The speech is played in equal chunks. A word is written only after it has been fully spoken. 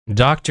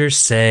Doctors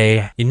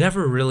say you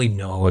never really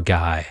know a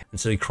guy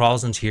until he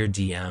crawls into your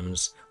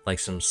DMs like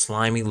some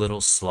slimy little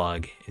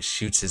slug and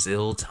shoots his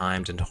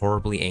ill-timed and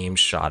horribly aimed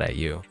shot at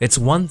you. It's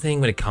one thing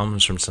when it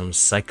comes from some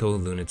psycho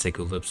lunatic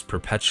who lives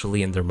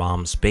perpetually in their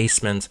mom's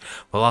basement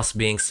while also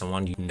being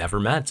someone you never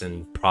met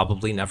and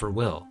probably never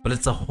will. But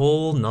it's a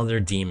whole nother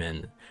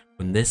demon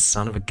when this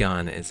son of a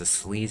gun is a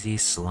sleazy,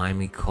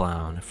 slimy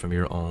clown from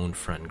your own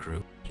friend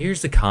group.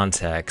 Here's the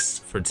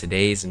context for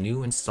today's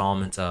new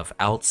installment of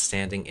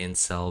Outstanding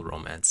Incel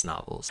Romance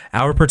Novels.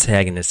 Our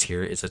protagonist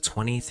here is a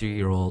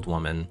 23-year-old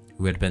woman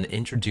who had been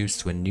introduced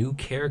to a new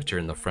character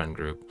in the friend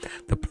group,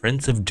 the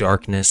Prince of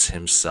Darkness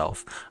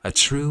himself, a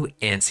true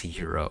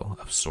anti-hero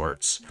of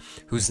sorts,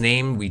 whose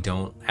name we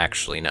don't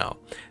actually know.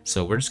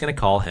 So we're just going to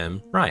call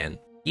him Ryan.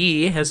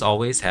 He has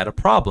always had a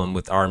problem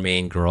with our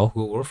main girl,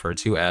 who we'll refer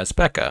to as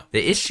Becca.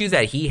 The issue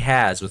that he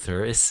has with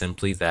her is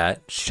simply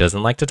that she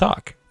doesn't like to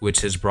talk,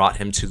 which has brought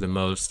him to the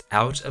most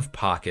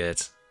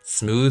out-of-pocket,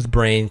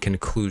 smooth-brain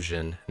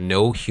conclusion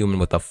no human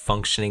with a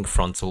functioning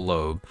frontal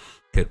lobe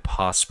could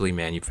possibly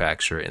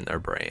manufacture in their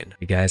brain.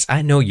 Hey guys,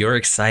 I know you're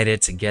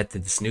excited to get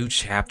this new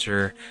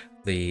chapter,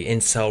 the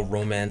incel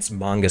romance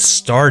manga,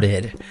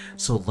 started,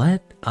 so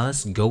let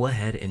us go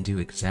ahead and do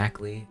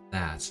exactly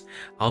that.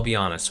 I'll be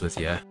honest with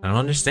you, I don't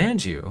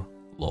understand you,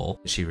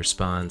 lol. She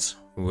responds,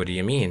 what do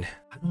you mean?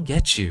 I don't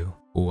get you.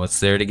 What's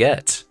there to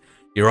get?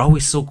 You're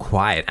always so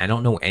quiet. I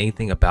don't know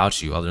anything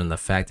about you other than the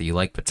fact that you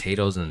like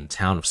potatoes in the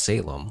town of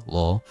Salem,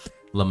 lol.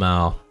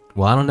 Lamau,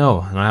 well, I don't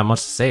know. I don't have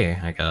much to say,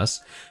 I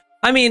guess.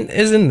 I mean,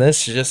 isn't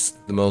this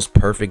just the most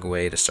perfect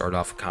way to start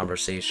off a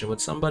conversation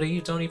with somebody you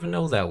don't even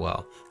know that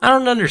well? I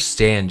don't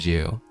understand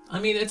you.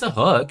 I mean, it's a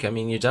hook. I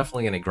mean, you're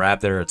definitely going to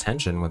grab their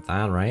attention with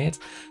that, right?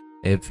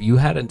 If you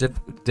had a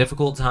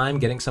difficult time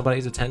getting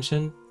somebody's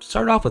attention,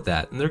 start off with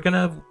that. And they're going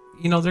to,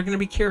 they're going to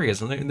be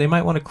curious. And they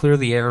might want to clear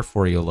the air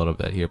for you a little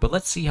bit here. But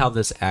let's see how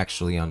this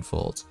actually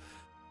unfolds.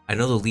 I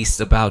know the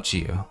least about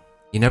you.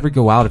 You never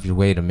go out of your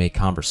way to make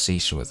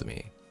conversation with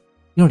me.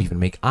 You don't even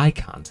make eye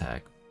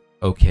contact.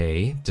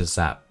 Okay, does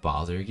that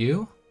bother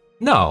you?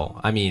 No,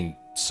 I mean,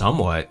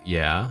 somewhat,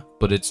 yeah,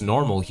 but it's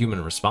normal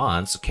human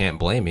response, can't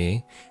blame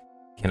me.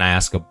 Can I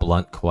ask a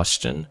blunt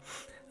question?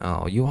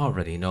 Oh, you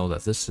already know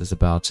that this is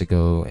about to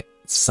go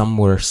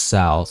somewhere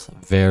south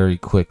very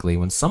quickly.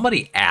 When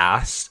somebody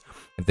asks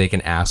if they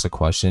can ask a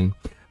question,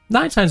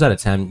 9 times out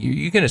of 10,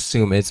 you can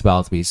assume it's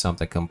about to be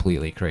something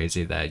completely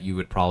crazy that you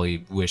would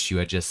probably wish you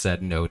had just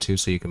said no to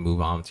so you can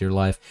move on with your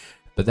life.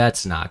 But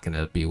that's not going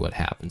to be what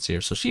happens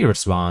here. So she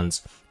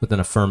responds with an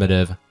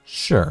affirmative,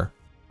 sure.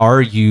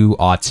 Are you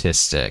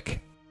autistic?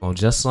 Well,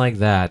 just like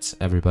that,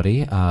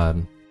 everybody,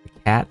 the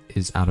cat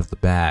is out of the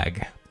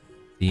bag.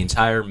 The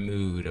entire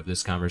mood of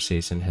this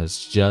conversation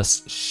has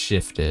just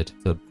shifted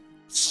to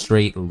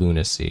straight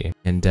lunacy.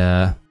 And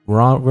we're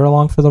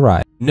along for the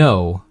ride.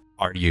 No,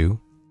 are you?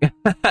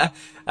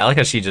 I like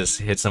how she just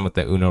hits him with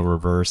the Uno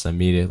reverse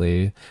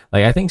immediately.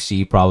 Like, I think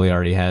she probably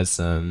already has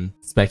some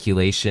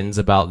speculations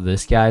about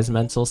this guy's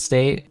mental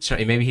state.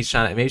 Maybe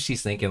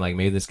she's thinking like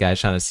maybe this guy's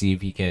trying to see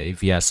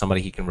if he has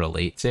somebody he can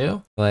relate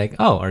to. Like,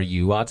 oh, are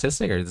you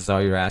autistic? Or is this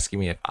all you're asking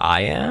me if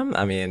I am?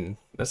 I mean,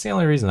 that's the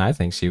only reason I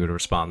think she would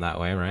respond that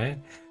way, right?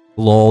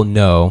 Lol,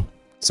 no.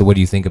 So what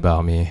do you think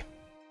about me?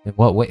 In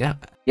what way?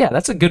 Yeah,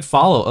 that's a good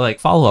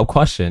follow-up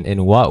question.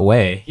 In what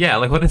way? Yeah,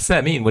 like, what does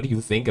that mean? What do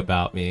you think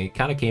about me? It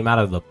kind of came out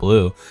of the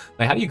blue.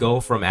 Like, how do you go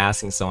from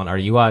asking someone, are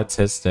you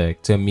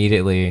autistic, to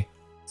immediately,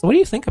 so what do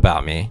you think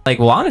about me? Like,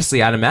 well,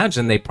 honestly, I'd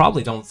imagine they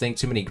probably don't think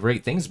too many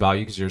great things about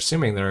you because you're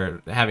assuming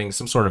they're having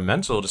some sort of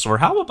mental disorder.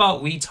 How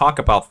about we talk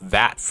about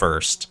that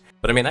first?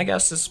 But I mean, I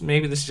guess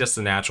maybe this is just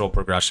a natural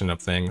progression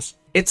of things.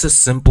 It's a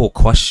simple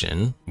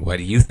question. What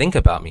do you think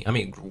about me? I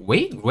mean,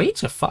 wait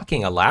to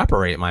fucking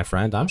elaborate, my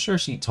friend. I'm sure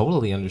she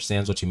totally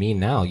understands what you mean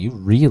now. You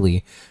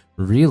really,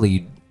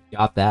 really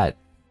got that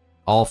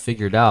all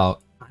figured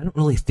out. I don't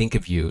really think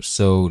of you,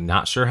 so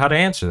not sure how to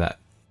answer that.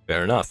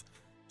 Fair enough.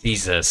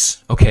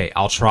 Jesus. Okay,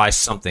 I'll try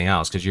something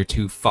else because you're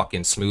too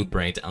fucking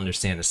smooth-brained to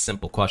understand a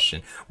simple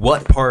question.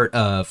 What part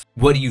of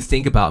what do you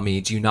think about me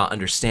do you not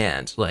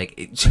understand? Like,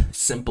 it's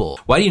simple.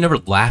 Why do you never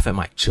laugh at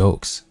my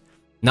jokes?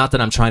 Not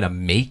that I'm trying to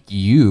make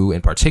you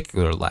in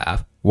particular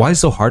laugh. Why is it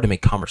so hard to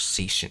make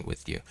conversation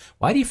with you?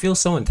 Why do you feel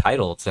so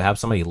entitled to have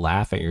somebody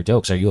laugh at your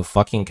jokes? Are you a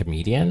fucking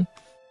comedian?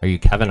 Are you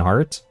Kevin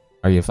Hart?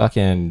 Are you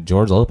fucking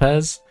George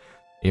Lopez?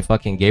 Are you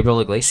fucking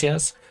Gabriel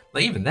Iglesias?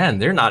 But even then,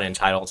 they're not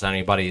entitled to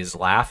anybody's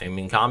laughing. I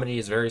mean, comedy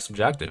is very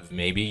subjective.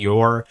 Maybe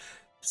your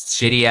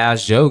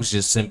shitty-ass jokes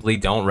just simply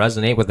don't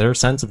resonate with their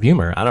sense of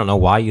humor. I don't know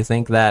why you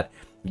think that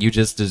you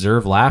just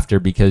deserve laughter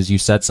because you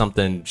said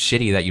something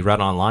shitty that you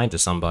read online to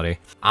somebody.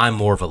 I'm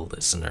more of a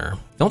listener.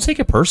 Don't take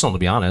it personal, to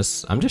be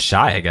honest. I'm just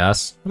shy, I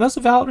guess. And that's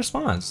a valid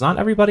response. Not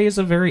everybody is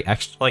a very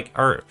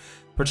or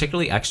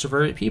particularly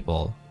extroverted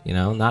people. You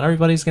know, not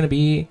everybody's going to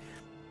be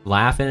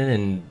laughing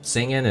and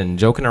singing and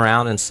joking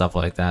around and stuff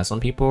like that. Some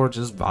people are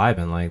just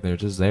vibing, like they're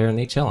just there and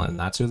they chilling.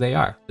 That's who they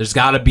are. There's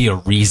got to be a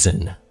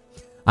reason.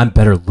 I'm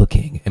better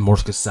looking and more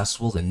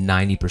successful than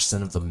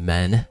 90% of the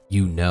men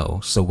you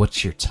know. So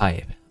what's your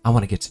type? I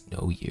want to get to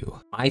know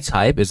you. My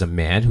type is a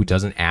man who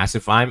doesn't ask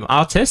if I'm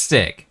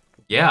autistic.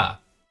 Yeah,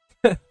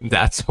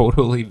 that's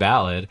totally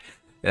valid.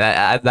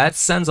 That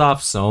sends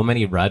off so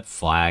many red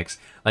flags.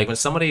 Like when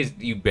somebody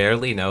you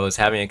barely know is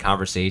having a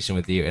conversation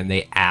with you and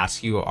they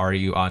ask you, are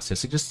you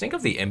autistic? Just think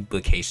of the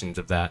implications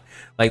of that.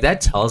 Like that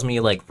tells me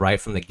like right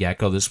from the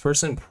get-go, this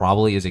person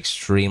probably is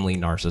extremely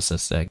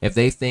narcissistic. If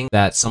they think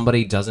that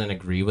somebody doesn't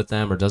agree with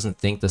them or doesn't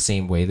think the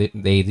same way that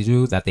they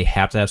do, that they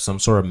have to have some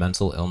sort of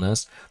mental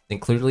illness, then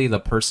clearly the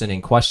person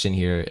in question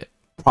here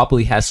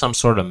probably has some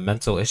sort of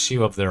mental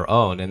issue of their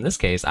own. In this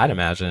case, I'd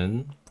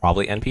imagine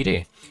probably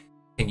NPD.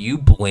 Can you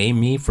blame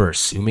me for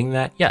assuming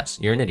that? Yes,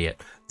 you're an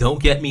idiot.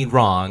 Don't get me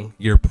wrong,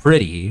 you're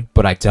pretty,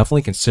 but I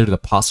definitely consider the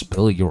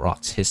possibility you're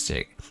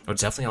autistic, or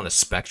definitely on the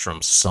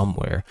spectrum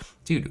somewhere.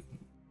 Dude,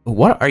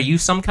 what are you,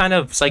 some kind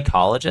of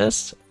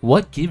psychologist?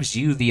 What gives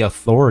you the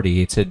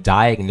authority to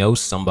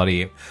diagnose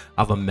somebody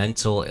of a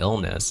mental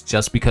illness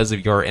just because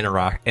of your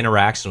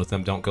interaction with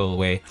them don't go the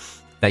way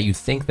that you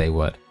think they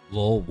would?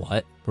 Lol,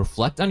 what?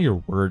 Reflect on your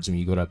words when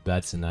you go to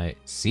bed tonight.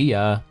 See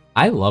ya.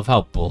 I love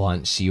how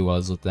blunt she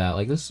was with that.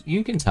 Like this,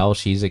 you can tell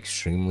she's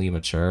extremely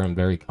mature and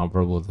very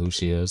comfortable with who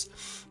she is.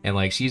 And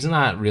like, she's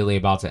not really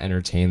about to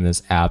entertain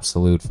this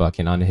absolute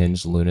fucking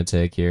unhinged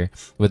lunatic here.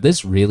 But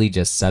this really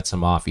just sets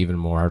him off even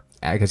more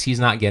because he's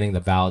not getting the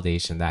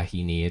validation that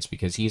he needs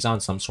because he's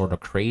on some sort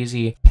of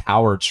crazy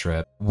power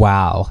trip.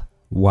 Wow.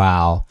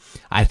 Wow.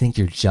 I think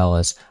you're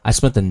jealous. I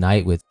spent the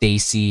night with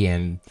Stacy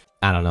and,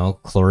 I don't know,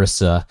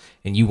 Clarissa,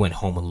 and you went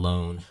home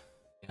alone.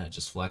 Yeah,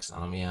 just flex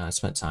on him. Yeah, I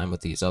spent time with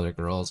these other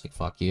girls. Like,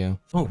 fuck you.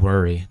 Don't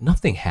worry.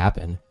 Nothing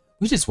happened.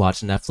 We just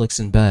watched Netflix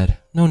in bed.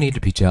 No need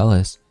to be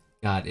jealous.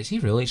 God, is he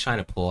really trying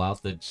to pull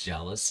out the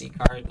jealousy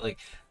card? Like,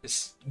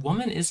 this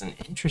woman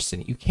isn't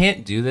interested. You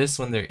can't do this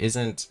when there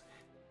isn't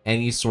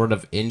any sort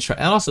of interest.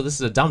 And also, this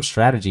is a dumb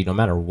strategy no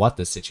matter what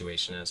the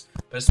situation is.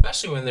 But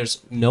especially when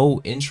there's no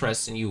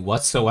interest in you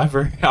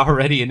whatsoever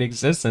already in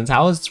existence.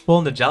 How is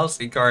pulling the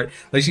jealousy card?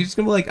 Like, she's just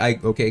gonna be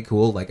like, okay,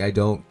 cool. Like, I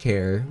don't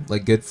care.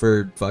 Like, good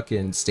for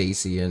fucking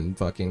Stacy and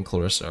fucking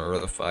Clarissa or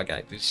the fuck.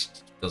 She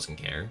doesn't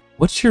care.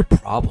 What's your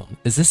problem?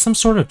 Is this some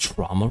sort of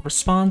trauma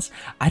response?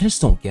 I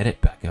just don't get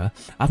it, Becca.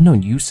 I've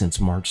known you since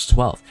March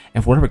 12th.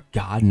 And for whatever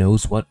God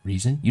knows what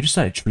reason, you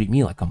decided to treat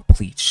me like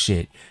complete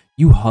shit.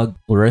 You hug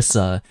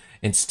Larissa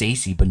and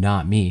Stacy, but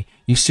not me.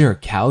 You share a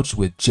couch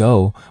with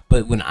Joe,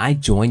 but when I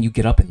join, you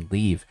get up and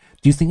leave.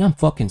 Do you think I'm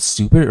fucking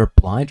stupid or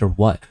blind or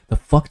what? The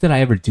fuck did I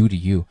ever do to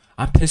you?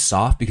 I'm pissed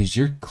off because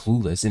you're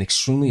clueless and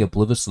extremely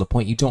oblivious to the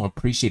point you don't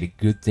appreciate a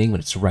good thing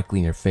when it's directly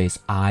in your face.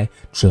 I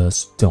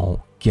just don't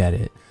get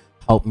it.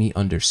 Help me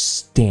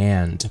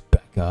understand,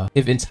 Becca.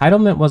 If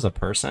entitlement was a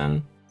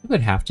person, it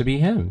would have to be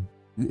him.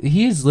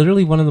 He is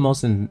literally one of the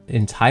most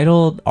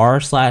entitled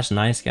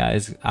r/nice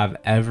guys I've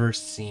ever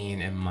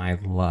seen in my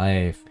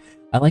life.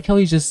 I like how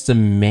he's just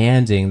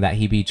demanding that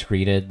he be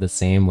treated the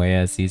same way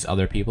as these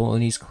other people,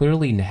 and he's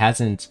clearly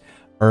hasn't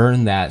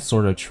earned that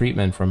sort of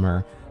treatment from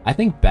her. I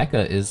think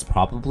Becca is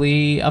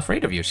probably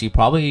afraid of you. She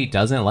probably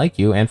doesn't like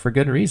you, and for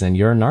good reason.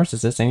 You're a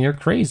narcissist and you're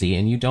crazy,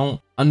 and you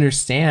don't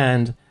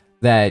understand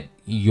that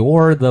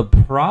you're the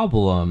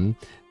problem.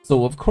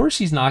 So of course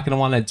she's not going to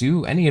want to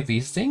do any of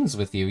these things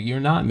with you.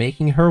 You're not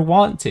making her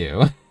want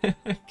to.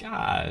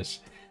 Gosh.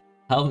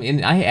 Help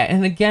me.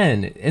 And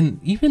again, and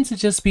even to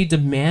just be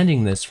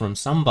demanding this from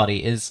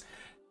somebody is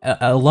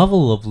a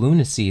level of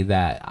lunacy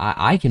that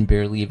I can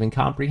barely even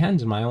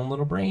comprehend in my own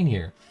little brain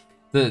here.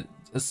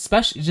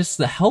 Especially just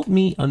to help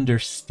me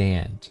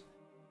understand.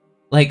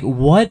 Like,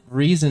 what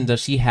reason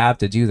does she have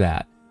to do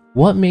that?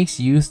 What makes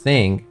you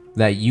think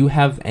that you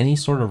have any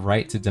sort of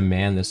right to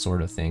demand this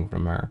sort of thing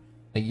from her?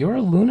 Like, you're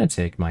a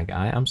lunatic, my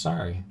guy. I'm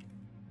sorry.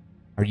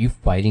 Are you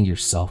fighting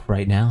yourself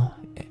right now?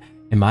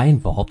 Am I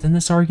involved in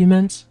this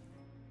argument?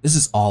 This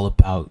is all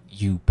about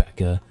you,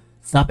 Becca.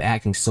 Stop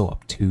acting so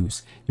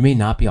obtuse. You may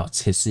not be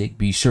autistic,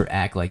 but you sure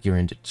act like you're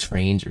into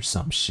trains or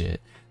some shit.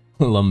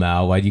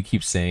 Lamau, why do you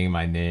keep saying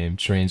my name?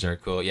 Trains are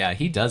cool. Yeah,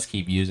 he does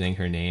keep using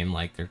her name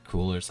like they're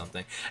cool or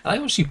something. I like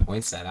when she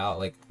points that out.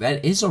 Like,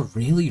 that is a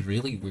really,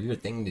 really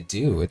weird thing to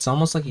do. It's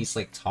almost like he's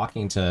like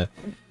talking to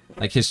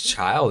like his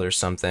child or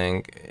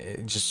something.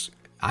 It just,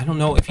 I don't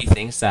know if he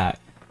thinks that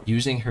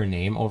using her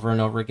name over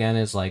and over again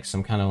is like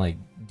some kind of like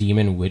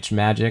demon witch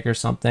magic or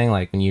something.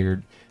 Like when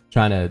you're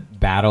trying to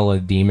battle a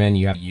demon,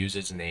 you have to use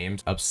its name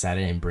to upset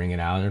it and bring it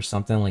out or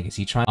something. Like, is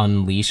he trying to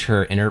unleash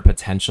her inner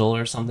potential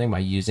or something by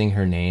using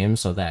her name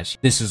so that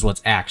this is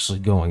what's actually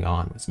going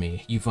on with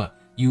me?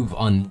 You've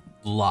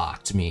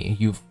unlocked me.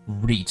 You've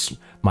reached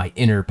my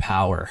inner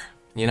power.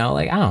 You know,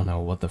 like, I don't know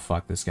what the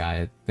fuck this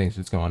guy thinks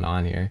is going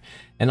on here.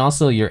 And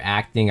also, you're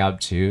acting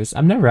obtuse.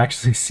 I've never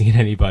actually seen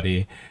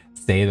anybody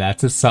say that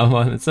to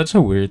someone. It's such a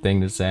weird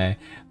thing to say.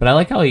 But I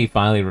like how he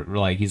finally,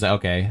 like, he's like,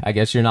 okay, I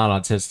guess you're not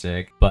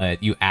autistic,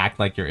 but you act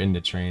like you're into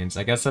trains.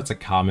 I guess that's a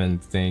common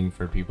thing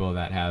for people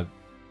that have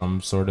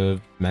some sort of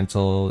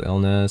mental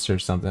illness or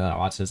something,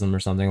 autism or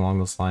something along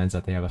those lines,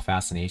 that they have a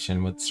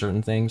fascination with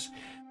certain things.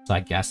 So I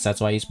guess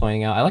that's why he's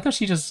pointing out. I like how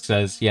she just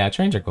says, yeah,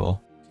 trains are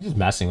cool. She's just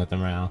messing with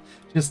him right now.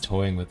 She's just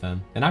toying with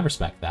him, and I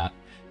respect that.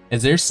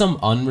 Is there some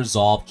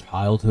unresolved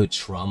childhood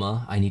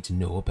trauma I need to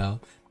know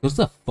about? What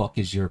the fuck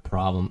is your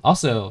problem?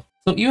 Also,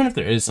 so even if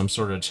there is some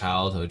sort of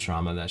childhood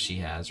trauma that she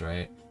has,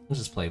 right? Let's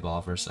just play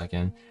ball for a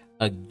second.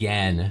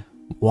 Again,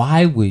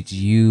 why would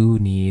you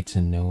need to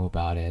know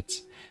about it?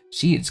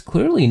 She is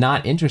clearly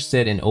not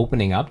interested in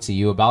opening up to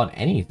you about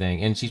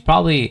anything, and she's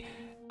probably,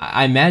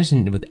 I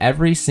imagine with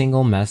every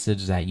single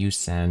message that you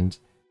send,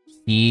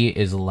 he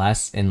is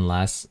less and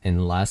less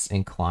and less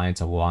inclined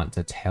to want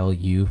to tell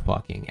you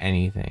fucking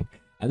anything.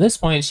 At this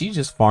point, she's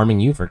just farming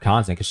you for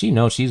content because she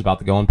knows she's about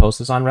to go and post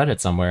this on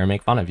Reddit somewhere and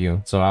make fun of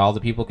you, so all the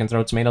people can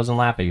throw tomatoes and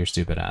laugh at your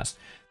stupid ass.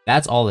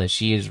 That's all that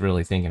she is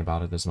really thinking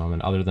about at this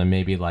moment, other than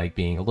maybe like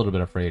being a little bit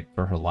afraid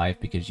for her life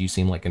because you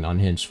seem like an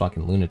unhinged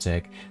fucking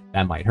lunatic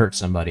that might hurt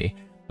somebody.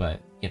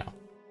 But, you know,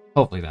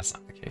 hopefully that's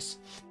not the case.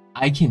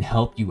 I can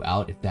help you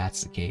out if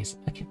that's the case.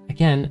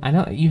 Again, I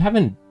know you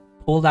haven't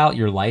pulled out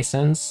your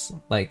license.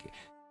 Like,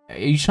 are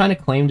you trying to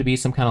claim to be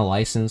some kind of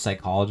licensed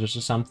psychologist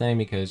or something?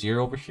 Because you're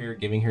over here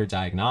giving her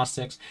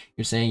diagnostics.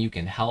 You're saying you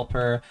can help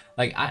her.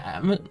 Like,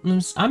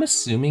 I'm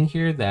assuming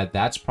here that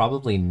that's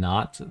probably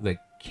not the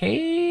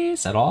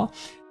case at all.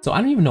 So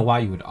I don't even know why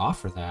you would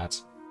offer that.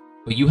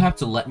 But you have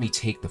to let me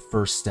take the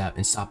first step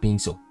and stop being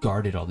so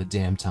guarded all the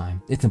damn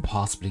time. It's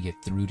impossible to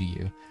get through to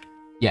you.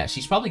 Yeah,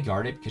 she's probably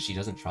guarded because she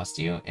doesn't trust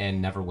you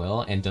and never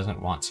will and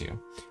doesn't want to.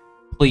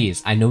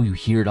 Please, I know you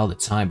hear it all the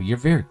time, but you're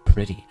very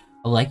pretty.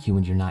 I like you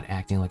when you're not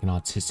acting like an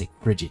autistic,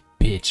 frigid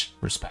bitch,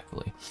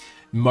 respectfully.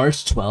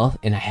 March 12th,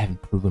 and I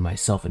haven't proven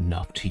myself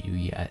enough to you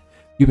yet.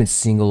 You've been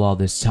single all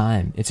this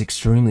time. It's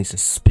extremely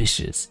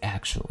suspicious,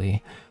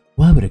 actually.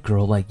 Why would a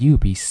girl like you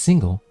be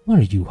single? What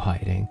are you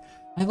hiding?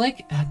 I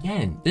like,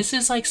 again, this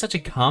is like such a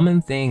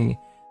common thing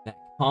that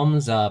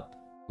comes up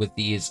with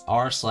these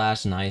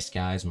r/nice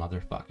guys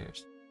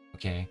motherfuckers,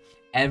 okay?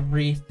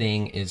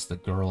 Everything is the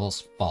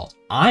girl's fault.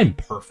 I'm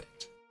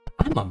perfect.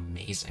 I'm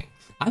amazing.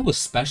 I was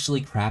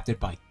specially crafted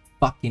by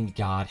fucking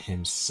God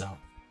himself,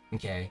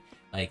 okay?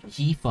 Like,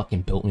 he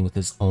fucking built me with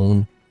his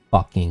own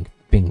fucking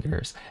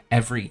fingers.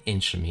 Every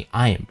inch of me.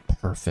 I am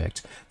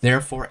perfect.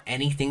 Therefore,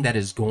 anything that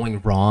is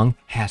going wrong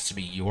has to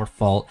be your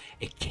fault.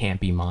 It can't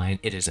be mine.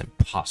 It is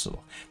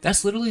impossible.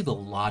 That's literally the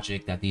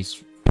logic that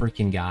these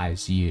freaking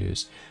guys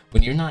use.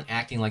 When you're not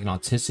acting like an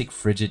autistic,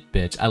 frigid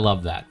bitch. I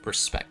love that,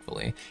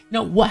 respectfully.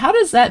 You know, how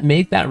does that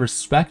make that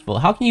respectful?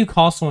 How can you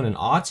call someone an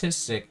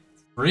autistic,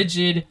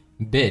 frigid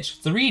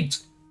bitch? Three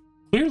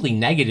clearly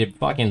negative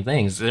fucking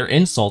things. They're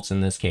insults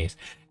in this case.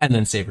 And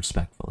then say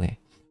respectfully.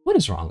 What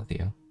is wrong with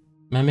you?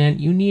 My man,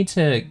 you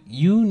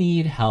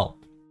need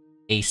help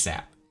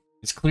ASAP.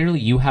 It's clearly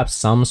you have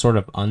some sort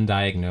of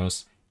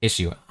undiagnosed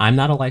issue. I'm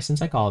not a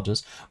licensed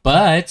psychologist,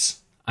 but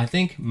I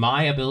think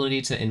my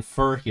ability to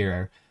infer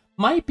here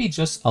might be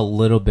just a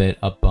little bit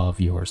above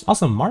yours.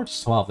 Also, March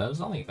 12th, that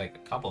was only like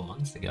a couple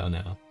months ago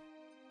now.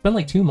 It's been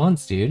like 2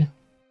 months, dude.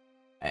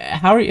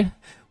 How are you?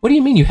 What do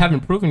you mean you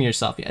haven't proven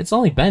yourself yet? It's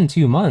only been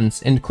 2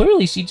 months, and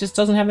clearly she just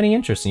doesn't have any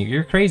interest in you.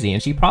 You're crazy,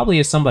 and she probably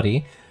is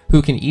somebody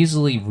who can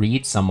easily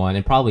read someone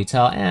and probably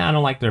tell, I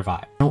don't like their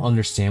vibe. I don't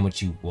understand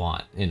what you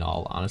want, in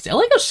all honesty. I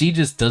like how she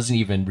just doesn't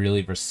even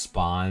really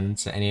respond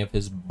to any of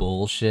his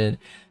bullshit.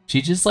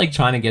 She's just like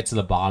trying to get to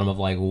the bottom of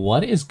like,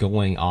 what is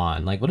going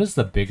on? Like, what is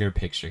the bigger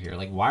picture here?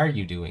 Like, why are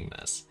you doing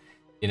this?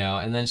 You know,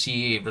 and then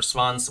she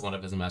responds to one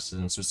of his messages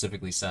and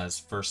specifically says,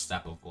 first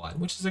step of what?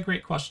 Which is a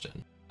great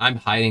question. I'm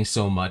hiding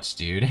so much,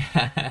 dude.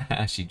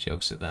 She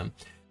jokes with them.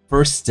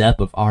 First step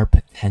of our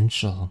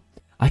potential.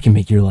 I can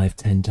make your life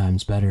 10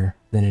 times better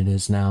than it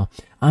is now.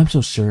 I'm so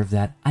sure of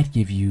that. I'd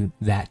give you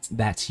that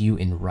to you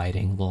in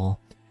writing, lol.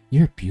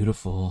 You're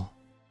beautiful.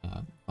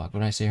 Fuck, what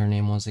did I say her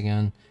name was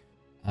again?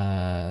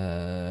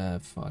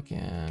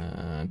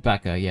 Fucking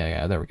Becca.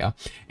 Yeah, there we go.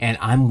 And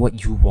I'm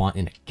what you want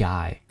in a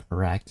guy,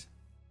 correct?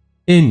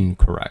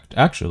 Incorrect,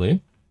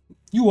 actually.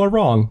 You are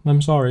wrong.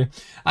 I'm sorry.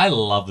 I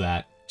love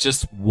that.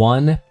 Just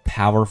one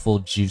powerful,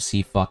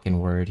 juicy fucking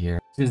word here.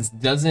 Just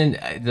doesn't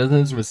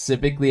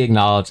specifically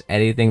acknowledge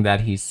anything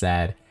that he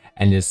said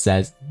and just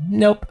says,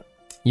 nope,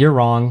 you're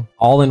wrong.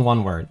 All in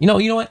one word. You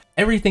know what?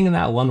 Everything in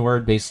that one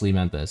word basically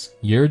meant this.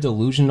 You're a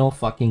delusional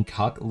fucking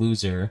cuck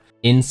loser,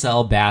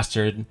 incel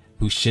bastard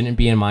who shouldn't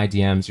be in my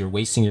DMs. You're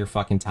wasting your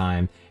fucking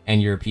time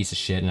and you're a piece of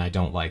shit and I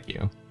don't like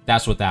you.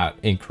 That's what that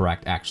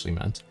incorrect actually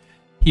meant.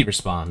 He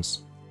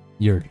responds,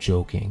 you're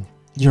joking.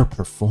 You're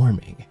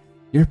performing.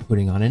 You're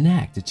putting on an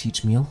act to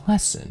teach me a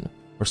lesson.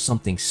 Or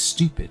something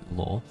stupid,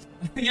 lol.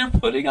 You're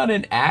putting on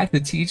an act to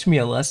teach me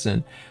a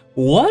lesson.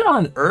 What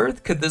on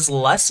earth could this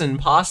lesson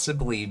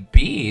possibly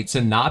be?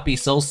 To not be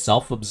so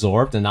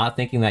self-absorbed and not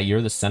thinking that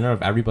you're the center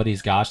of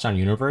everybody's gosh darn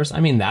universe? I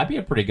mean, that'd be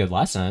a pretty good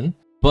lesson.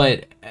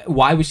 But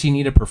why would she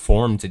need to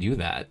perform to do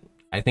that?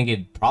 I think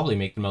it'd probably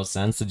make the most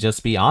sense to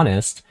just be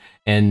honest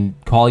and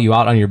call you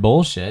out on your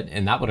bullshit,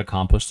 and that would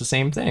accomplish the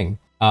same thing.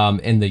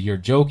 And you're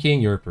joking,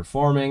 you're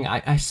performing.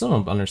 I still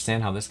don't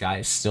understand how this guy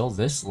is still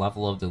this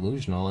level of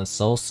delusional and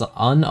so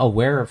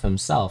unaware of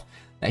himself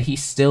that he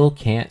still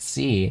can't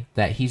see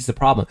that he's the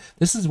problem.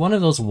 This is one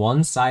of those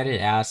one-sided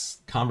ass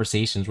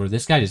conversations where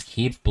this guy just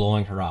keeps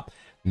blowing her up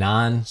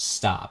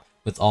non-stop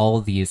with all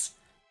of these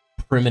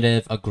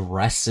primitive,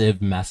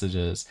 aggressive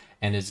messages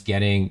and is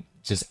getting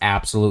just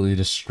absolutely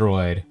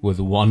destroyed with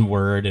one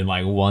word and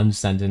like one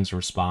sentence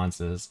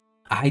responses.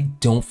 I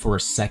don't for a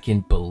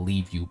second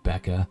believe you,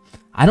 Becca.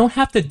 I don't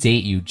have to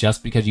date you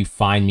just because you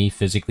find me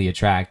physically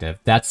attractive.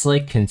 That's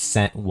like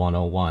consent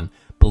 101.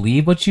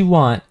 Believe what you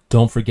want.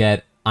 Don't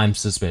forget, I'm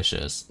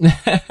suspicious.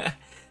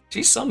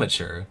 She's so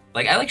mature.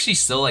 Like, I like she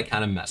still like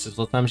kind of messes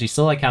with them. She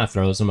still like kind of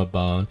throws him a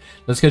bone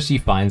just because she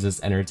finds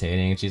this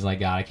entertaining. And she's like,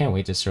 God, I can't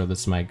wait to show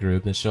this to my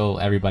group and show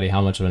everybody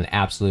how much of an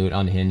absolute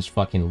unhinged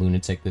fucking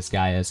lunatic this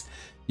guy is.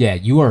 Yeah,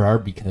 you are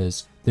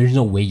because there's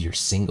no way you're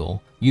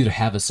single. You either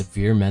have a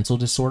severe mental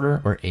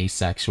disorder or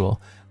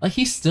asexual. Like,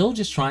 he's still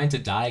just trying to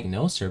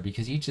diagnose her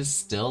because he just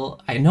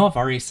still, I know I've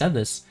already said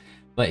this,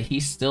 but he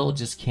still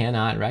just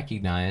cannot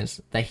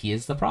recognize that he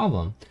is the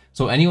problem.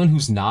 So anyone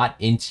who's not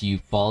into you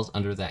falls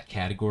under that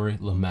category.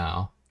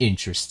 Lamau,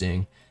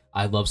 interesting.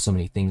 I love so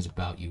many things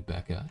about you,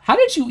 Becca. How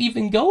did you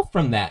even go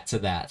from that to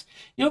that?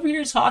 You over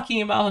here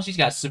talking about how she's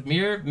got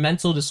severe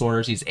mental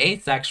disorder, she's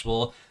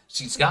asexual,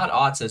 she's got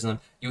autism.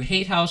 You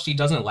hate how she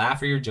doesn't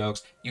laugh at your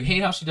jokes. You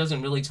hate how she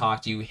doesn't really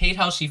talk to you. You hate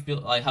how she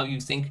feel like how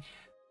you think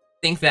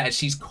that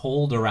she's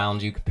cold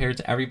around you compared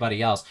to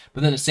everybody else.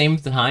 But then at the same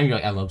time, you're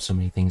like, I love so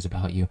many things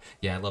about you.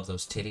 Yeah, I love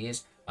those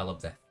titties. I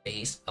love that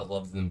face. I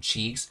love them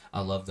cheeks.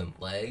 I love them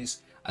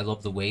legs. I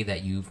love the way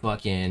that you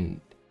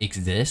fucking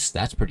exist.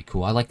 That's pretty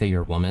cool. I like that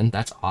you're a woman.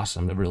 That's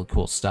awesome. The really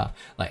cool stuff.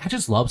 Like, I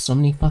just love so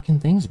many fucking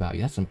things about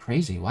you. That's some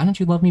crazy. Why don't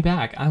you love me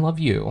back? I love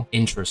you.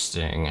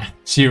 Interesting.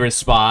 She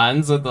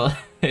responds with a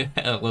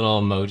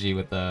little emoji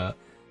with a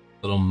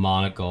little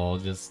monocle.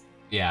 Just,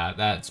 yeah,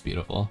 that's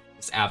beautiful.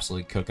 It's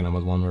absolutely cooking them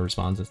with one-word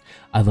responses.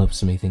 I love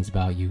so many things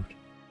about you,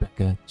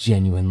 Becca.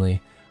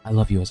 Genuinely. I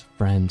love you as a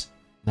friend.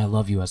 And I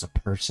love you as a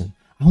person.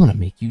 I want to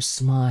make you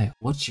smile.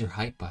 What's your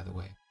height, by the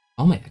way?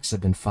 All my exes have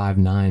been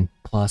 5'9",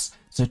 plus,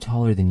 so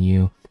taller than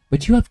you.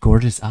 But you have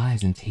gorgeous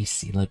eyes and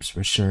tasty lips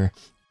for sure.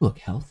 You look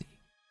healthy.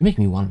 You make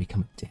me want to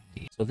become a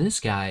daddy. So this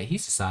guy,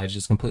 he's decided to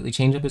just completely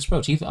change up his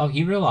approach.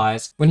 He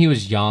realized when he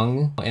was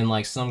young and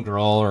like some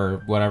girl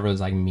or whatever was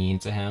like mean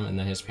to him, and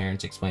then his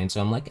parents explained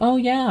to him like, oh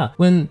yeah,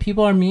 when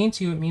people are mean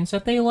to you, it means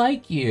that they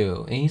like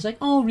you. And he's like,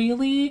 oh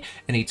really?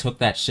 And he took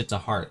that shit to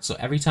heart. So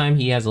every time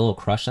he has a little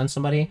crush on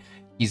somebody,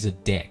 he's a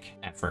dick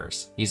at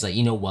first. He's like,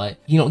 you know what?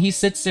 You know, he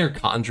sits there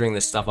conjuring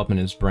this stuff up in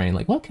his brain.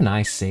 Like, what can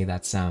I say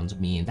that sounds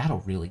mean? That'll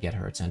really get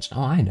her attention.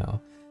 Oh, I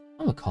know.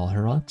 I'm gonna call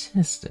her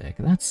autistic.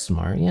 That's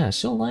smart. Yeah,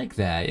 she'll like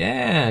that.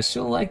 Yeah,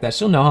 she'll like that.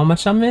 She'll know how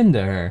much I'm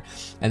into her.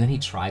 And then he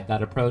tried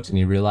that approach and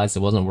he realized it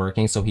wasn't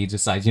working. So he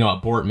decides, you know,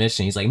 abort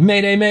mission. He's like,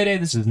 mayday, mayday,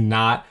 this is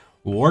not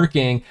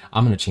working.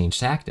 I'm gonna change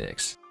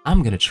tactics.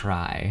 I'm gonna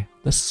try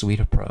the sweet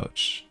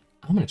approach.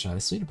 I'm gonna try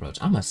the sweet approach.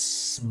 I'm gonna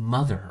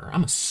smother her.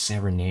 I'm gonna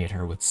serenade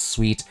her with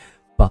sweet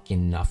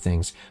fucking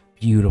nothings.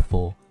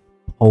 Beautiful,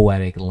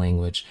 poetic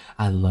language.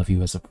 I love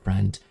you as a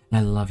friend. And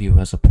I love you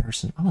as a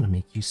person. I want to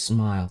make you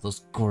smile.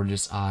 Those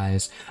gorgeous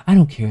eyes. I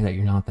don't care that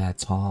you're not that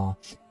tall.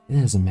 It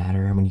doesn't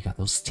matter when you got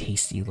those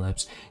tasty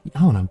lips.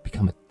 I want to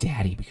become a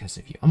daddy because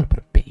of you. I'm gonna put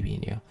a baby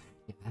in you.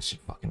 Yeah, that should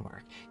fucking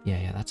work.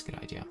 Yeah, that's a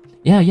good idea.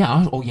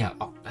 Yeah.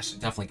 Oh, that should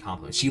definitely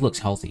compliment. She looks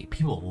healthy.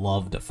 People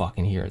love to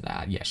fucking hear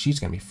that. Yeah, she's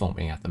gonna be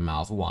foaming at the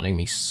mouth, wanting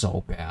me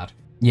so bad.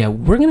 Yeah,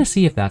 we're gonna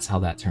see if that's how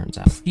that turns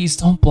out. Please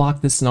don't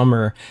block this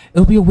number.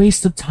 It'll be a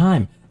waste of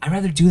time. I'd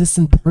rather do this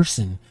in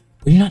person.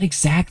 But you're not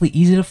exactly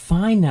easy to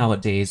find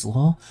nowadays,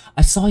 lol.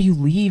 I saw you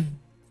leave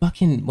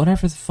fucking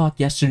whatever the fuck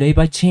yesterday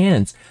by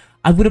chance.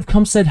 I would have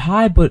come said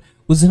hi, but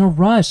was in a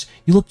rush.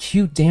 You look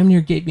cute, damn near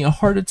gave me a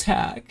heart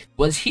attack.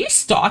 Was he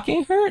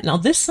stalking her? Now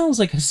this sounds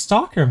like a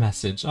stalker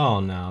message.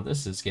 Oh no,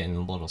 this is getting a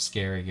little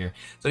scary here.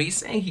 So he's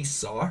saying he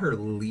saw her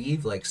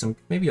leave like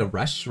maybe a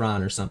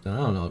restaurant or something. I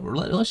don't know.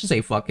 Let's just say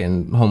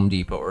fucking Home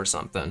Depot or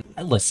something.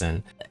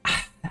 Listen,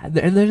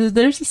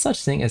 there's a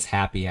such thing as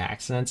happy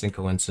accidents and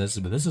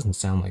coincidences, but this doesn't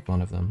sound like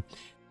one of them.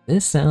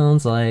 This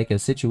sounds like a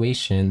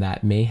situation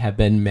that may have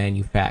been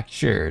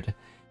manufactured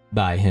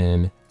by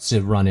him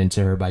to run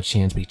into her by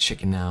chance, but he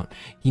chickened out.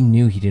 He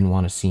knew he didn't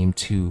want to seem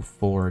too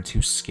forward,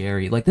 too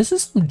scary. Like, this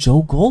is some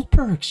Joe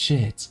Goldberg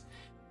shit.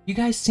 You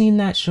guys seen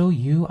that show,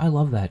 You? I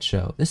love that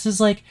show. This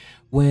is like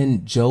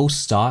when Joe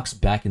stalks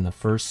Beck in the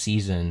first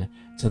season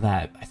to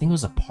that, I think it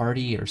was a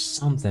party or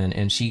something,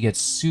 and she gets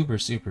super,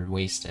 super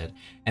wasted.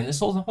 And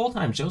the whole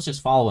time, Joe's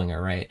just following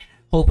her, right?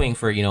 Hoping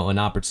for, you know, an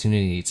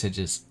opportunity to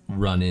just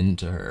run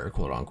into her,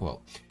 quote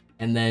unquote.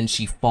 And then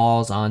she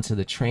falls onto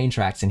the train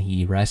tracks and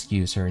he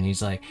rescues her, and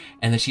he's like,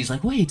 and then she's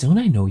like, wait, don't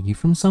I know you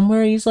from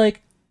somewhere? He's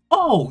like,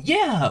 oh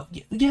yeah,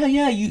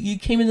 you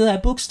came into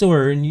that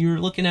bookstore and you're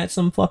looking at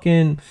some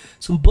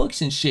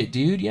books and shit,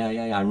 dude. Yeah,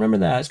 I remember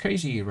that. It's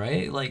crazy,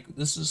 right? Like,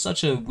 this is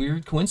such a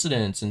weird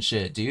coincidence and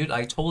shit, dude.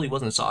 I totally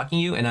wasn't stalking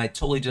you, and I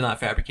totally did not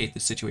fabricate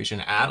this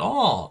situation at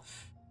all.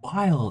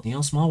 Wild, you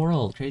know, small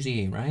world,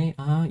 crazy, right?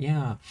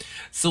 Yeah.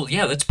 So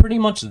yeah, that's pretty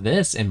much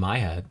this in my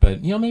head.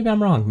 But you know, maybe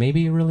I'm wrong.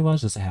 Maybe it really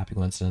was just a happy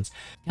coincidence.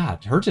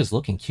 God, her just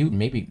looking cute and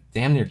maybe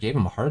damn near gave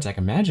him a heart attack.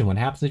 Imagine what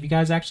happens if you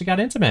guys actually got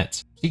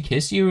intimate. She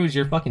kissed you, is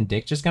your fucking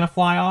dick just gonna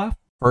fly off?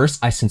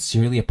 First, I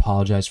sincerely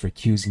apologize for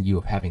accusing you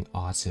of having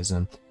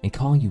autism and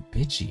calling you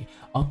bitchy,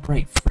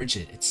 upright,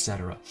 frigid,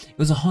 etc. It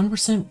was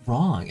 100%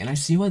 wrong, and I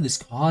see why this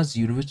caused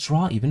you to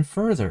withdraw even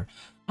further.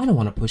 I don't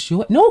want to push you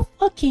away. No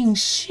fucking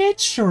shit,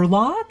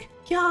 Sherlock!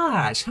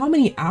 Gosh, how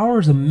many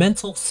hours of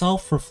mental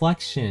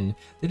self-reflection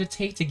did it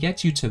take to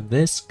get you to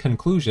this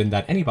conclusion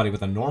that anybody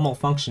with a normal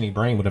functioning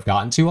brain would have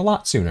gotten to a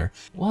lot sooner?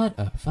 What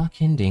a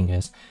fucking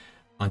dingus.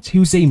 On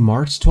Tuesday,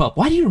 March 12th.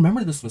 Why do you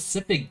remember the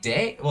specific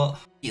day? Well,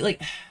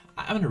 like,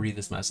 I'm gonna read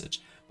this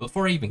message.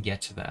 Before I even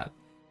get to that,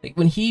 like,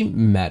 when he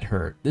met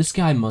her, this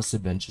guy must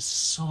have been just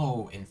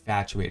so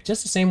infatuated.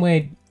 Just the same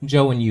way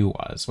Joe and you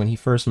was when he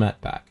first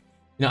met Beck.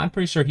 You know, I'm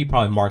pretty sure he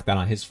probably marked that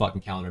on his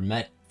fucking calendar.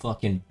 Met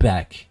fucking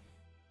Beck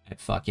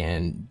at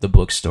fucking the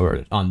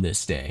bookstore on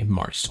this day,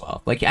 March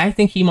 12th. Like, I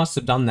think he must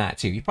have done that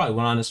too. He probably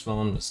went on his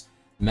phone, was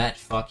met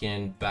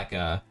fucking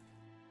Becca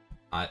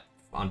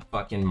on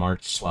fucking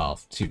March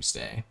 12th,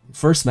 Tuesday.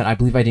 First met, I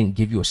believe I didn't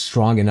give you a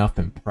strong enough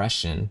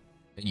impression.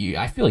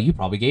 I feel you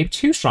probably gave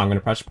too strong an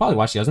impression, probably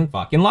why she doesn't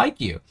fucking like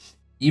you.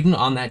 Even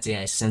on that day,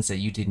 I sense that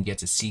you didn't get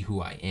to see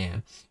who I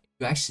am. If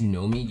you actually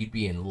know me, you'd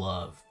be in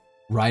love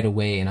right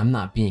away, and I'm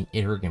not being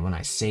arrogant when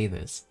I say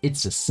this.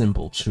 It's a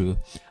simple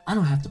truth. I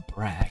don't have to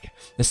brag.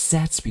 The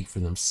stats speak for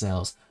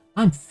themselves.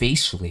 I'm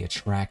facially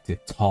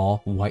attractive,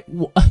 tall, white.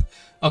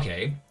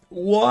 Okay.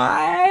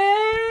 What?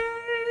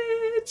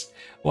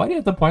 Why do you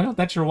have to point out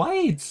that you're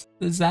white?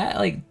 Is that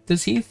like,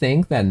 does he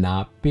think that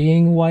not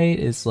being white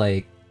is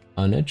like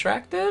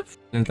unattractive?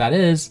 And if that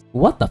is,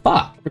 what the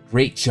fuck? A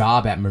great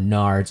job at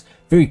Menards.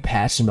 Very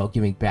passionate about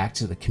giving back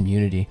to the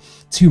community.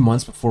 2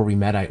 months before we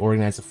met, I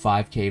organized a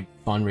 5K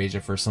fundraiser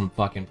for some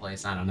fucking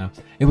place. I don't know.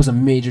 It was a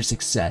major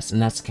success,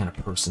 and that's the kind of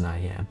person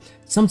I am.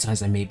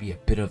 Sometimes I may be a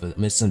bit of a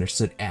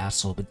misunderstood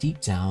asshole, but deep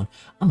down,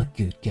 I'm a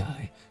good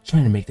guy,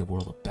 trying to make the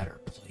world a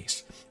better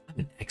place. I'm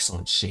in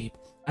excellent shape.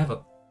 I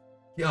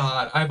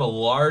have a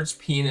large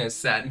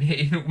penis that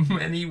made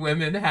many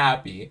women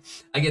happy.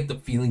 I get the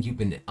feeling you've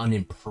been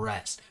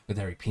unimpressed with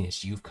every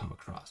penis you've come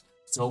across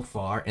so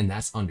far, and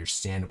that's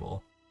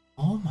understandable.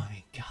 Oh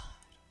my god.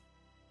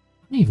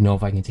 I don't even know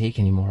if I can take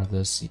any more of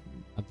this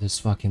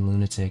fucking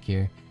lunatic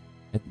here.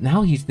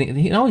 Now he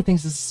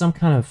thinks this is some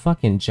kind of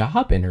fucking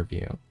job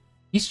interview.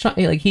 He's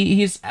trying, like,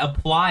 he's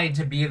applied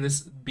to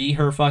be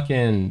her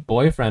fucking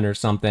boyfriend or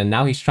something.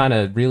 Now he's trying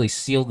to really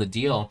seal the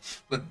deal.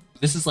 But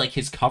this is like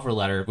his cover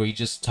letter where he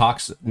just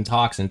talks and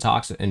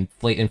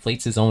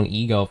inflates his own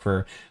ego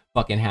for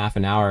fucking half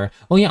an hour.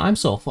 Oh yeah, I'm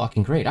so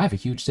fucking great. I have a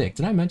huge dick.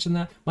 Did I mention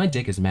that? My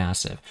dick is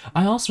massive.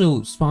 I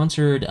also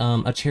sponsored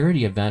a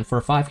charity event for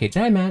a 5K. Did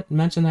I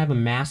mention that I have a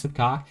massive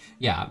cock?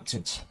 Yeah,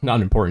 it's not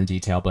an important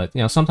detail, but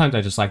you know, sometimes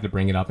I just like to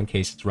bring it up in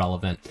case it's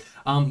relevant.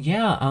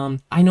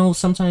 I know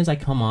sometimes I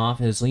come off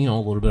as, you know,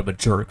 a little bit of a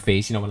jerk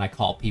face, you know, when I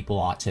call people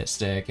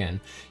autistic and,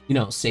 you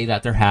know, say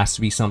that there has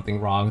to be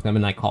something wrong with them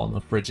and I call them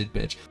a frigid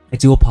bitch. I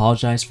do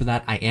apologize for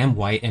that. I am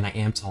white and I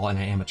am tall and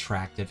I am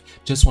attractive.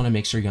 Just want to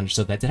make sure you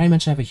understood that. Did I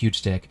mention I have a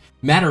huge dick?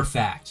 Matter of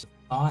fact, the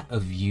thought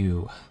of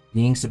you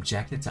being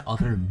subjected to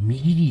other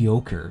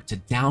mediocre to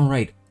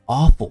downright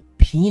awful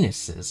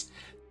penises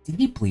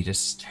deeply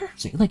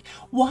disturbs me. Like,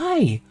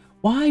 why?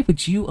 Why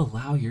would you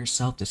allow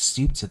yourself to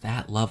stoop to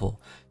that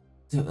level?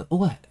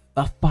 What?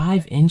 A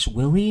 5-inch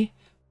willy?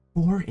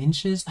 4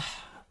 inches?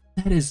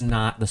 That is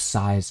not the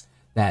size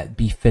that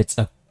befits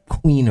a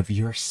queen of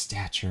your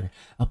stature.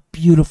 A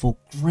beautiful,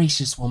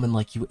 gracious woman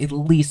like you at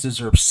least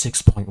deserves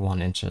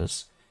 6.1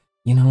 inches.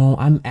 You know,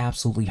 I'm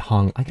absolutely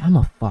hung. Like, I'm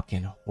a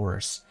fucking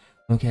horse.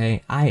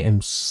 Okay? I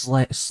am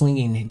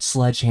slinging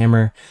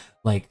sledgehammer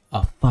like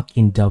a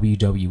fucking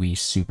WWE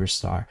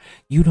superstar.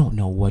 You don't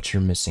know what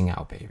you're missing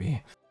out,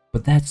 baby.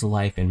 But that's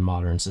life in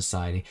modern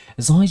society.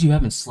 As long as you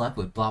haven't slept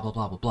with blah blah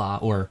blah blah blah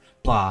or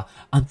blah,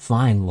 I'm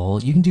fine,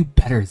 lol. You can do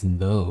better than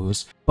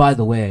those. By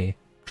the way,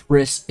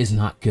 Chris is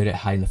not good at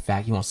hiding the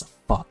fact he wants to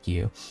fuck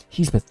you.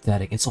 He's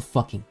pathetic and so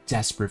fucking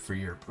desperate for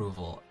your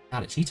approval.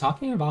 God, is he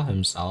talking about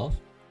himself?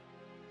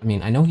 I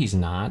mean, I know he's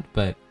not,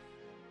 but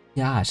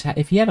gosh,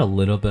 if he had a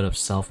little bit of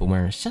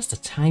self-awareness, just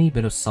a tiny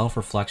bit of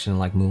self-reflection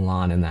like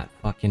Mulan in that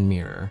fucking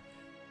mirror,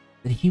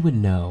 that he would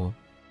know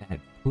that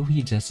who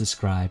he just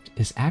described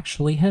is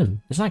actually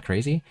him. Isn't that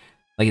crazy?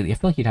 Like, I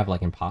feel like you'd have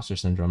like imposter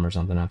syndrome or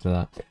something after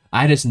that.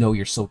 I just know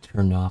you're so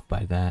turned off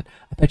by that.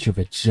 I bet your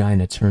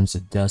vagina turns to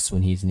dust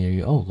when he's near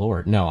you. Oh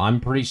lord, no, I'm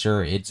pretty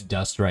sure it's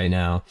dust right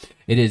now.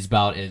 It is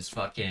about as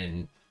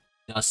fucking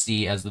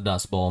dusty as the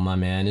Dust Bowl, my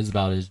man. It's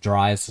about as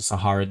dry as the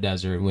Sahara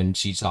Desert when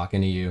she's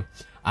talking to you.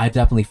 I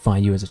definitely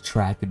find you as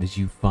attractive as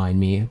you find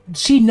me.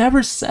 She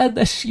never said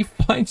that she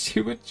finds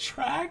you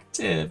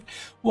attractive.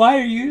 Why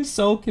are you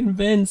so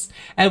convinced?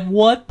 At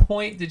what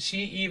point did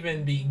she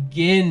even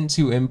begin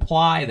to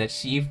imply that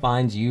she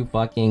finds you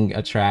fucking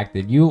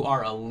attractive? You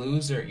are a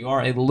loser. You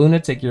are a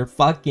lunatic. You're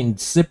fucking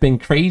sipping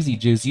crazy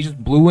juice. You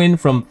just blew in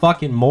from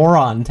fucking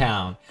moron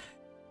town.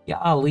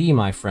 Golly,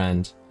 my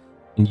friend.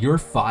 And you're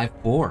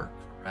 5'4",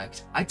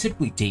 correct? I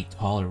typically date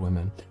taller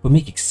women, but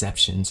make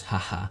exceptions,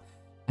 haha.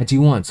 I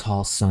do want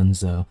tall sons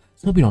though,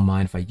 so hope you don't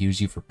mind if I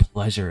use you for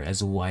pleasure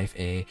as a wife,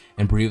 eh?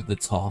 And breed with the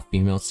tall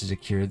females to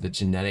secure the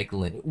genetic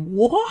lineage.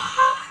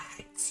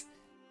 What?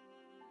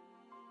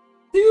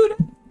 Dude,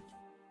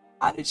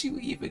 how did you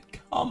even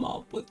come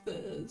up with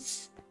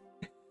this?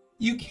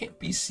 You can't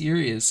be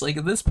serious. Like,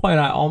 at this point,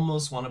 I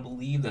almost want to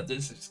believe that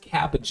this is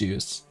Kappa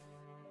juice.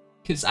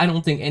 Because I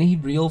don't think any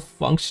real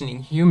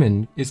functioning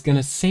human is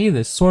gonna say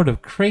this sort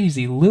of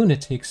crazy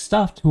lunatic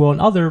stuff to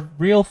another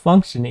real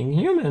functioning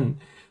human.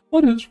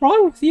 What is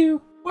wrong with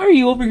you? Why are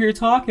you over here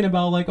talking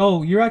about like,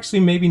 oh, you're actually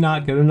maybe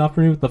not good enough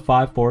for me with the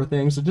 5'4"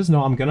 thing, so just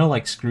know I'm gonna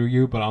like screw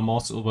you, but I'm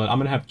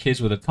gonna have kids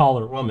with a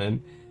taller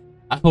woman.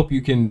 I hope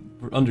you can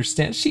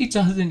understand. She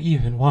doesn't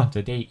even want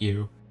to date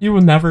you. You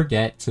will never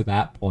get to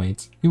that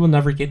point. You will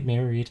never get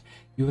married.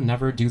 You will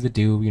never do the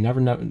do. You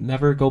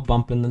never go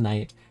bump in the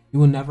night. You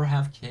will never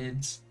have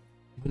kids.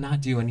 You will not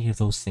do any of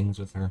those things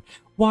with her.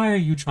 Why are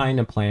you trying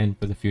to plan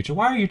for the future?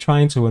 Why are you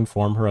trying to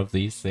inform her of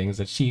these things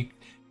that she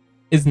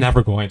is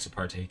never going to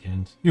partake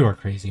in? You are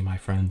crazy, my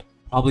friend.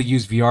 Probably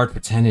use VR to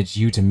pretend it's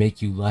you to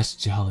make you less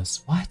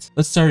jealous. What?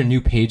 Let's start a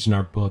new page in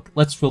our book.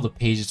 Let's fill the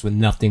pages with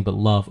nothing but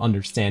love,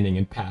 understanding,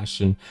 and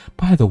passion.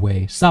 By the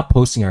way, stop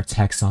posting our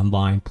texts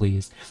online,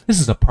 please. This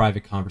is a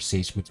private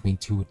conversation between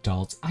two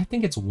adults. I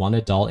think it's one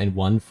adult and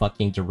one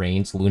fucking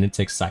deranged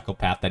lunatic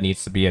psychopath that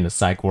needs to be in a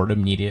psych ward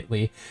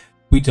immediately.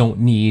 We don't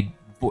need...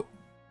 I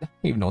don't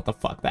even know what the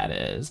fuck that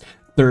is.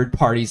 Third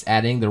parties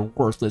adding their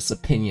worthless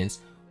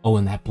opinions. Oh,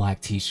 and that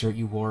black t-shirt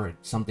you wore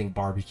at something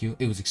barbecue,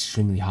 it was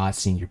extremely hot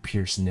seeing your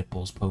pierced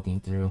nipples poking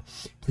through.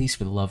 Please,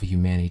 for the love of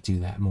humanity, do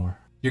that more.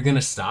 You're gonna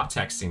stop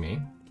texting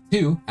me.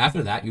 2,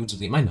 after that, you will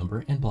delete my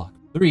number and block.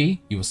 3,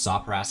 you will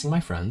stop harassing my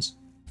friends.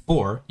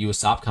 4, you will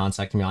stop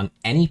contacting me on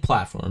any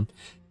platform.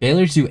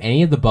 Failure to do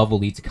any of the above will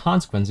lead to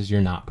consequences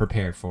you're not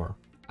prepared for.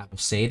 I will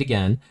say it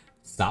again.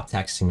 Stop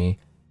texting me.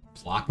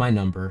 Block my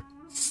number.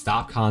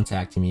 Stop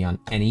contacting me on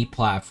any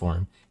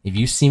platform. If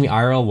you see me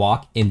IRL,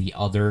 walk in the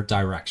other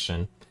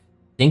direction.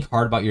 Think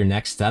hard about your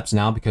next steps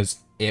now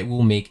because it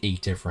will make a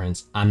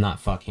difference. I'm not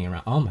fucking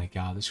around. Oh my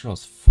god, this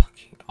girl's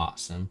fucking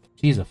awesome.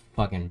 She's a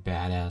fucking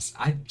badass.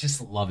 I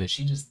just love it.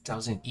 She just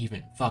doesn't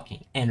even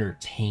fucking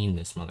entertain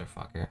this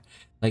motherfucker.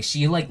 Like,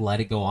 she like let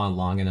it go on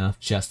long enough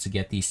just to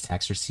get these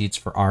text receipts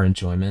for our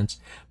enjoyment.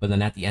 But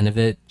then at the end of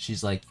it,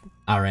 she's like,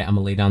 alright, I'm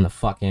gonna lay down the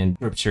fucking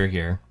scripture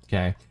here,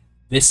 okay?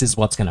 This is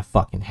what's gonna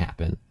fucking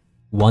happen.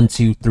 1,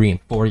 2, 3,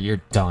 and 4,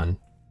 you're done.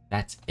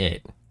 That's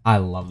it. I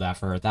love that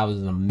for her. That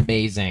was an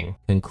amazing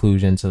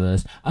conclusion to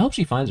this. I hope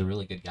she finds a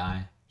really good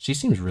guy. She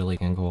seems really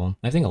cool.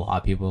 I think a lot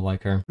of people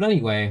like her. But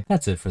anyway,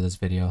 that's it for this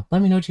video.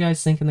 Let me know what you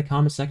guys think in the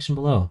comment section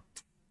below.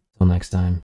 Till next time.